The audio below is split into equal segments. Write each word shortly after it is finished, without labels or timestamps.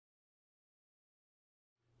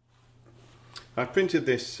I've printed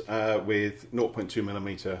this with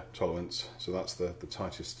 0.2mm tolerance, so that's the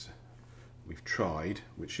tightest we've tried,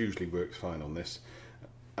 which usually works fine on this.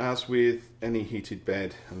 As with any heated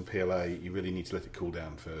bed and PLA, you really need to let it cool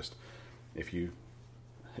down first.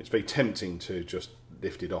 It's very tempting to just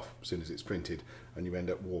lift it off as soon as it's printed and you end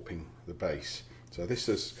up warping the base. So this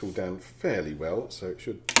has cooled down fairly well, so it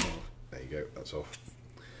should come off. There you go, that's off.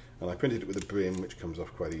 And I printed it with a brim, which comes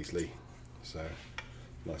off quite easily, so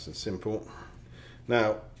nice and simple.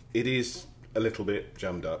 Now, it is a little bit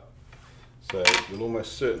jammed up, so you'll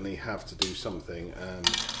almost certainly have to do something, and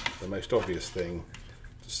the most obvious thing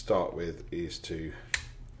to start with is to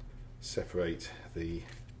separate the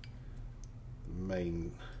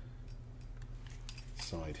main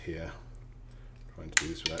side here. Trying to do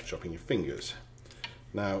this without chopping your fingers.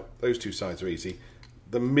 Now, those two sides are easy.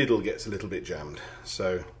 The middle gets a little bit jammed,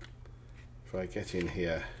 so if I get in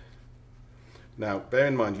here. Now, bear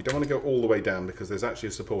in mind, you don't want to go all the way down because there's actually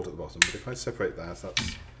a support at the bottom, but if I separate that,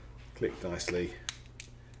 that's clicked nicely.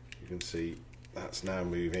 You can see that's now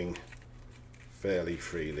moving fairly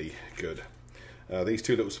freely. Good. These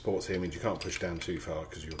two little supports here means you can't push down too far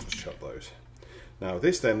because you'll just chop those. Now,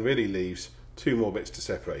 this then really leaves two more bits to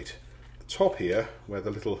separate. The top here, where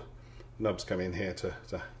the little nubs come in here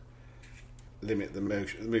to limit the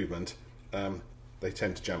movement, they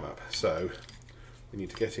tend to jam up. So we need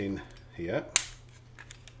to get in here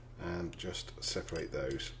and just separate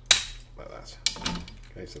those like that.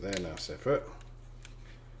 Okay, so they're now separate.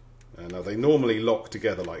 Now they normally lock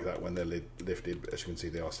together like that when they're lifted, but as you can see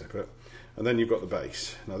they are separate. And then you've got the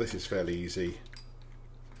base. Now this is fairly easy.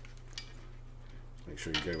 Make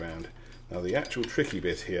sure you go round. Now the actual tricky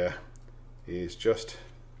bit here is just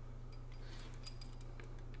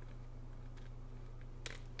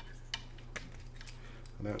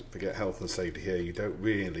don't forget health and safety here, you don't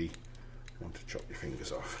really want to chop your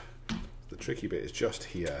fingers off. The tricky bit is just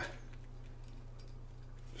here,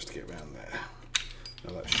 just to get around there.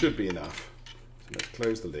 Now that should be enough, so let's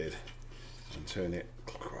close the lid and turn it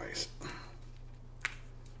clockwise.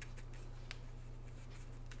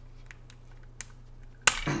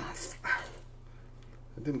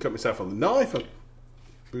 I didn't cut myself on the knife, I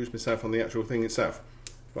bruised myself on the actual thing itself.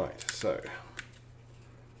 Right, so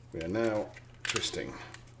we are now twisting.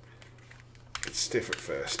 It's stiff at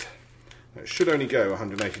first. Now it should only go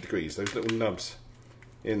 180 degrees. Those little nubs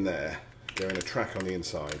in there go in a track on the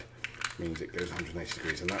inside, means it goes 180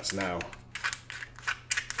 degrees, and that's now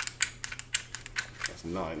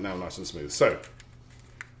nice and smooth. So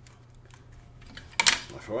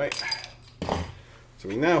knife away. So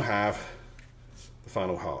we now have the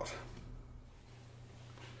final heart.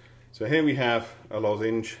 So here we have a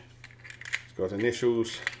lozenge. It's got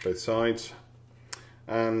initials both sides,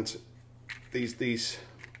 and these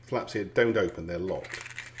flaps here don't open, they're locked.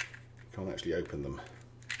 You can't actually open them,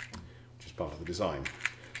 which is part of the design.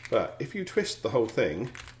 But if you twist the whole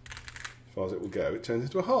thing, as far as it will go, it turns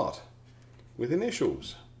into a heart with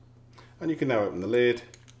initials. And you can now open the lid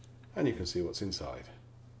and you can see what's inside.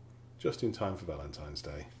 Just in time for Valentine's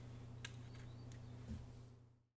Day.